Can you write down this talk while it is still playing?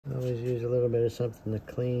Always use a little bit of something to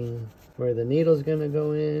clean where the needle's gonna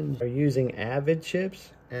go in. We're using Avid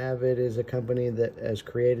chips. Avid is a company that has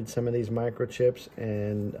created some of these microchips,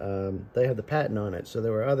 and they have the patent on it. So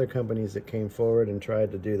there were other companies that came forward and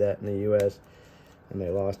tried to do that in the US, and they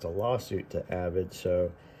lost a lawsuit to Avid.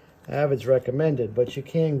 So Avid's recommended, but you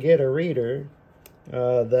can get a reader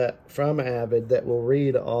from Avid that will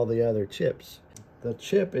read all the other chips. The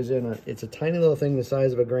chip is it's a tiny little thing the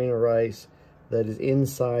size of a grain of rice that is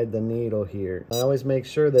inside the needle here. I always make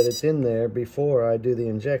sure that it's in there before I do the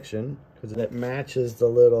injection, because it matches the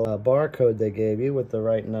little barcode they gave you with the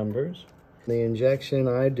right numbers. The injection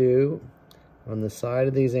I do on the side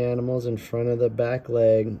of these animals in front of the back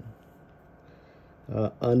leg,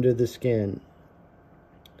 under the skin.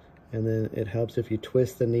 And then it helps if you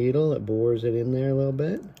twist the needle, it bores it in there a little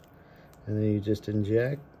bit. And then you just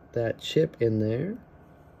inject that chip in there.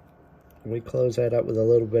 We close that up with a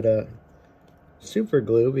little bit of super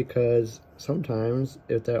glue, because sometimes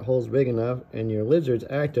if that hole's big enough and your lizard's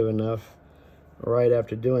active enough right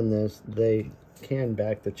after doing this, they can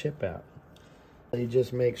back the chip out. You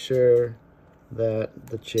just make sure that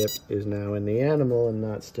the chip is now in the animal and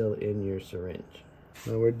not still in your syringe.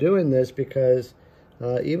 Now we're doing this because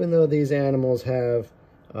even though these animals have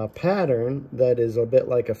a pattern that is a bit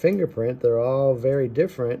like a fingerprint, they're all very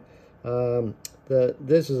different.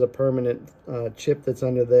 This is a permanent chip that's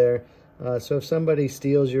under there. So if somebody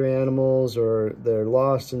steals your animals or they're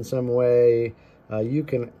lost in some way, you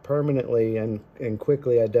can permanently and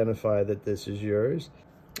quickly identify that this is yours.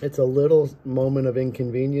 It's a little moment of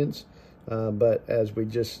inconvenience, but as we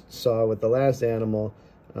just saw with the last animal,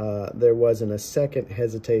 there wasn't a second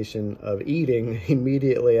hesitation of eating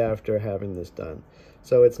immediately after having this done.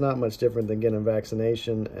 So it's not much different than getting a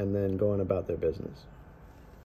vaccination and then going about their business.